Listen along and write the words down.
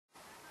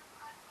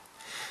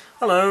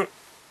Hello!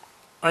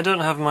 I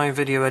don't have my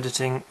video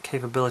editing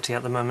capability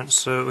at the moment,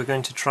 so we're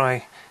going to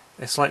try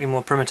a slightly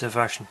more primitive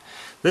version.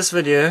 This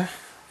video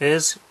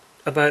is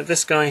about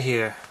this guy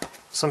here.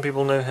 Some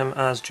people know him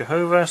as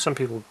Jehovah, some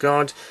people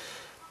God.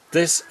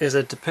 This is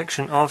a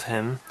depiction of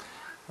him,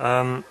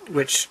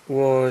 which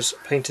was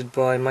painted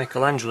by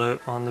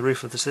Michelangelo on the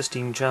roof of the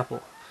Sistine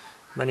Chapel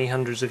many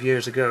hundreds of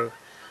years ago.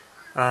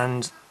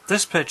 And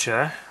this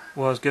picture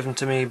was given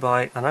to me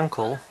by an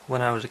uncle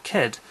when I was a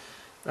kid,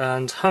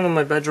 and hung on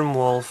my bedroom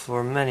wall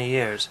for many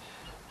years.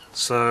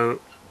 So,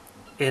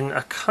 in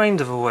a kind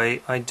of a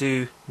way, I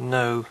do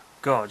know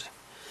God.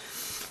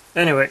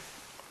 Anyway,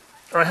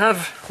 I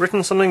have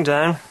written something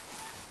down.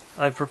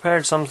 I've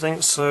prepared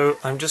something, so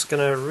I'm just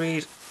going to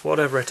read what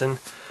I've written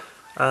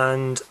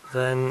and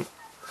then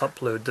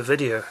upload the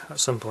video at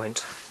some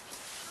point.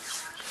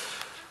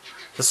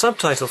 The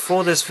subtitle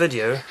for this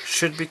video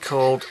should be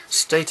called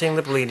 "Stating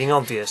the Bleeding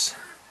Obvious."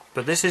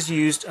 But this is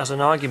used as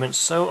an argument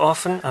so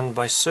often and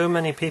by so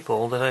many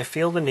people that I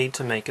feel the need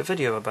to make a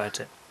video about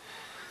it.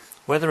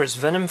 Whether it's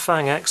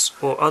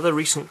venomfangx or other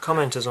recent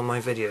commenters on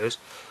my videos,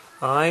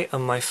 I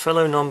and my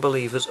fellow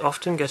non-believers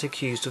often get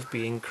accused of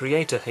being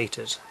creator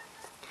haters.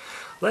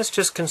 Let's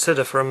just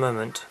consider for a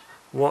moment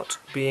what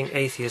being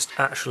atheist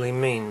actually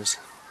means.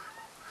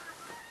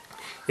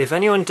 If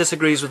anyone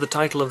disagrees with the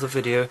title of the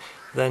video,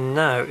 then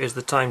now is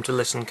the time to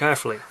listen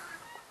carefully.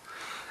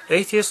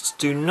 Atheists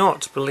do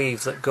not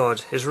believe that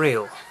God is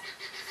real.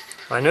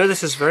 I know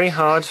this is very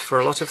hard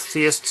for a lot of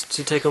theists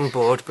to take on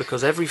board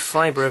because every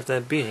fibre of their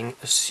being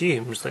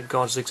assumes that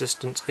God's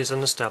existence is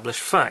an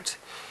established fact,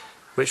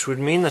 which would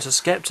mean that a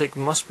skeptic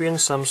must be in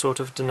some sort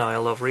of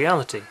denial of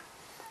reality.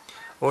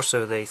 Or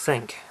so they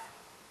think.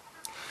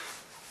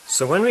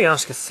 So when we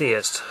ask a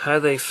theist how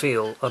they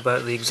feel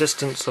about the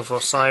existence of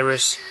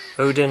Osiris,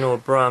 Odin or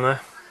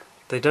Brahma,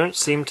 they don't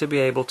seem to be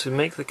able to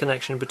make the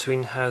connection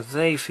between how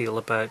they feel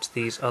about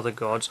these other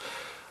gods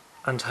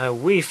and how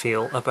we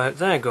feel about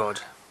their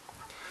god.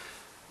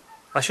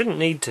 I shouldn't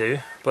need to,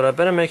 but I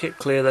better make it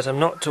clear that I'm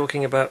not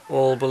talking about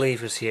all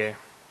believers here.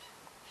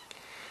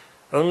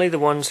 Only the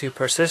ones who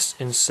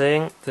persist in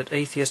saying that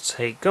atheists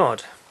hate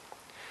God.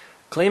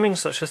 Claiming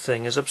such a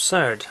thing is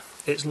absurd.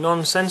 It's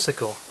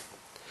nonsensical.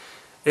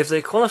 If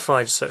they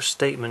qualified such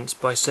statements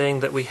by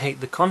saying that we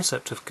hate the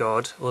concept of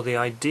God or the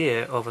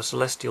idea of a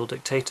celestial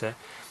dictator,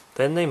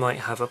 then they might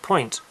have a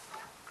point.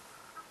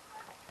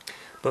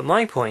 But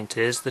my point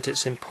is that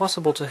it's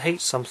impossible to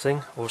hate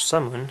something or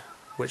someone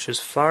which,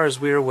 as far as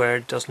we're aware,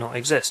 does not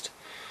exist.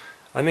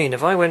 I mean,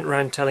 if I went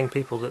round telling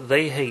people that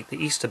they hate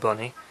the Easter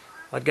Bunny,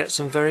 I'd get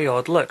some very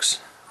odd looks,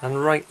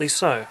 and rightly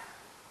so.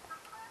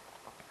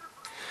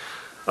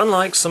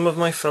 Unlike some of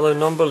my fellow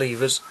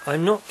non-believers,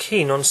 I'm not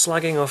keen on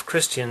slagging off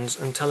Christians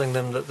and telling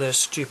them that they're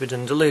stupid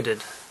and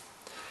deluded.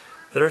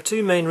 There are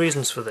two main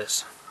reasons for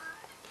this.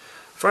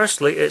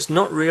 Firstly, it's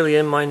not really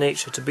in my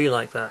nature to be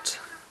like that.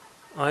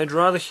 I'd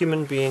rather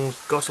human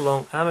beings got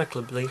along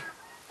amicably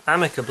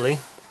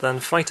than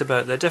fight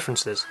about their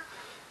differences.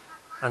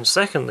 And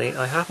secondly,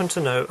 I happen to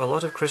know a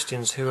lot of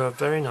Christians who are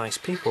very nice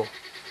people,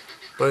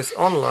 both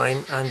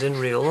online and in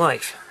real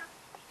life.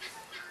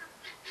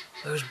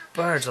 Those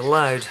birds are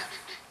loud.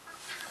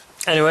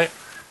 Anyway,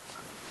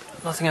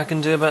 nothing I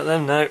can do about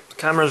them now. The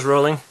camera's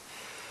rolling.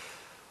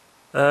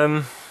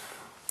 I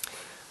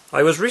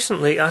was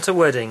recently at a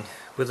wedding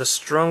with a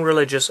strong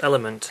religious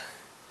element.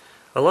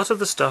 A lot of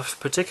the stuff,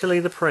 particularly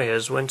the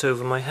prayers, went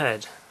over my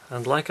head,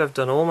 and like I've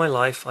done all my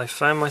life, I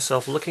found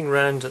myself looking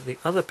round at the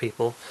other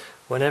people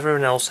when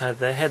everyone else had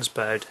their heads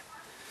bowed.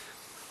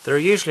 There are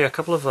usually a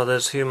couple of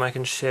others whom I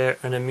can share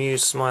an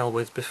amused smile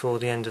with before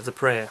the end of the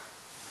prayer.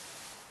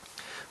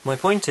 My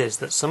point is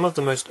that some of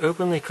the most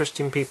openly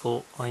Christian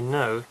people I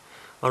know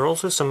are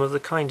also some of the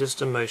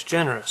kindest and most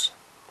generous.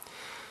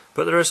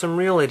 But there are some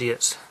real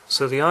idiots,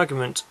 so the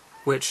argument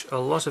which a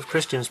lot of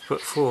Christians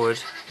put forward,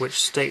 which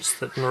states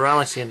that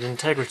morality and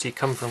integrity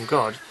come from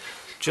God,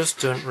 just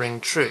don't ring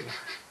true.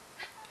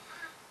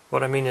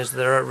 What I mean is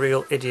there are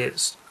real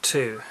idiots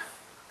too.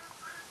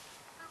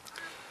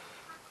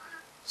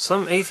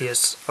 Some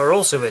atheists are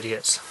also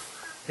idiots.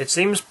 It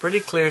seems pretty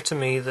clear to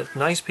me that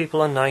nice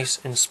people are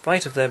nice in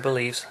spite of their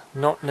beliefs,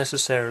 not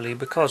necessarily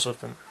because of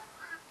them.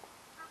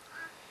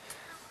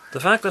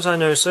 The fact that I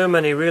know so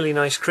many really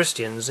nice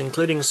Christians,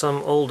 including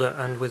some older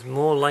and with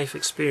more life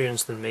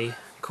experience than me,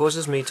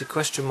 causes me to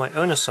question my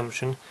own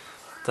assumption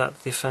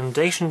that the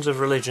foundations of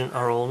religion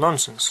are all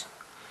nonsense.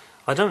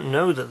 I don't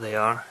know that they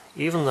are,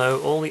 even though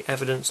all the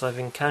evidence I've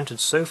encountered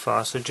so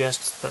far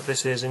suggests that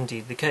this is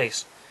indeed the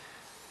case.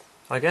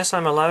 I guess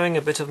I'm allowing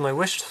a bit of my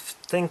wish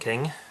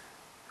thinking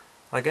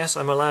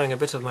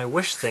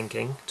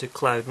to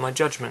cloud my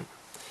judgment.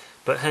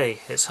 But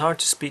hey, it's hard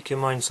to speak your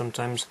mind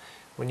sometimes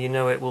when you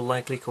know it will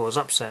likely cause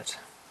upset.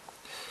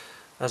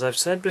 As I've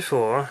said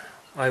before,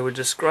 I would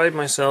describe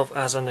myself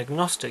as an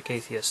agnostic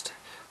atheist.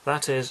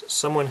 That is,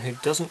 someone who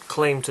doesn't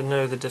claim to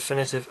know the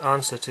definitive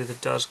answer to the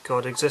 "does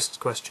God exist"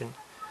 question,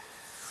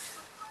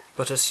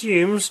 but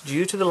assumes,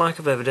 due to the lack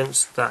of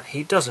evidence, that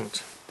he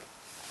doesn't.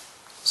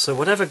 So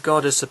whatever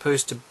God is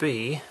supposed to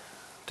be,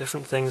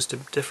 different things to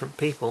different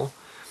people,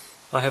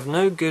 I have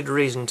no good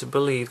reason to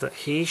believe that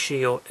he,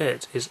 she, or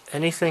it is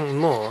anything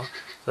more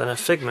than a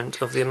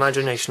figment of the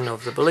imagination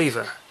of the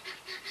believer.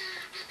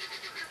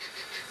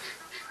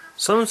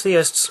 Some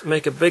theists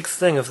make a big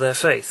thing of their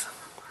faith,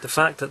 the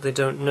fact that they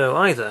don't know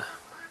either,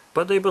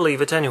 but they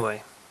believe it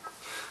anyway,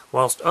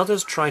 whilst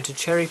others try to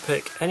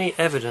cherry-pick any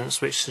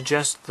evidence which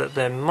suggests that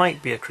there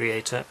might be a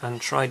creator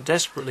and try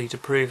desperately to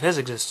prove his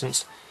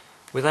existence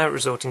without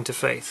resorting to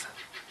faith.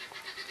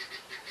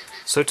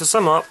 So to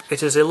sum up,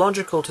 it is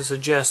illogical to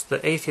suggest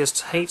that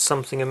atheists hate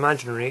something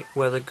imaginary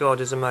whether God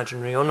is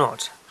imaginary or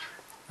not.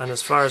 And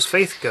as far as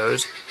faith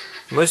goes,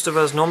 most of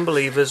us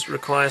non-believers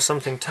require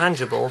something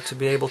tangible to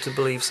be able to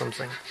believe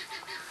something.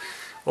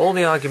 All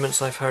the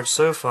arguments I've heard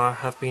so far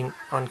have been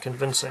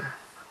unconvincing.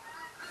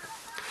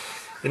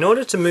 In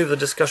order to move the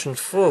discussion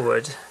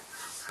forward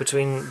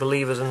between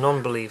believers and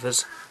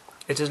non-believers,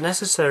 it is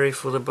necessary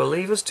for the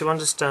believers to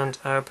understand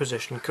our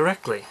position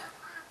correctly,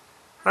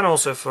 and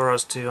also for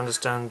us to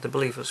understand the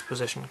believers'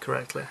 position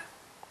correctly.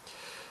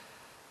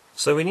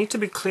 So we need to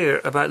be clear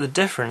about the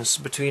difference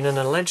between an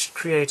alleged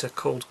creator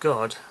called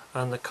God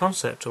and the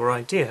concept or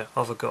idea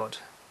of a God.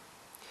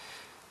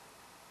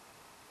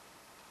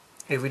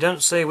 If we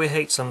don't say we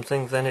hate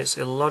something, then it's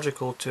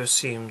illogical to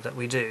assume that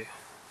we do.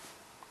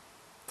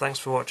 Thanks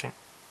for watching.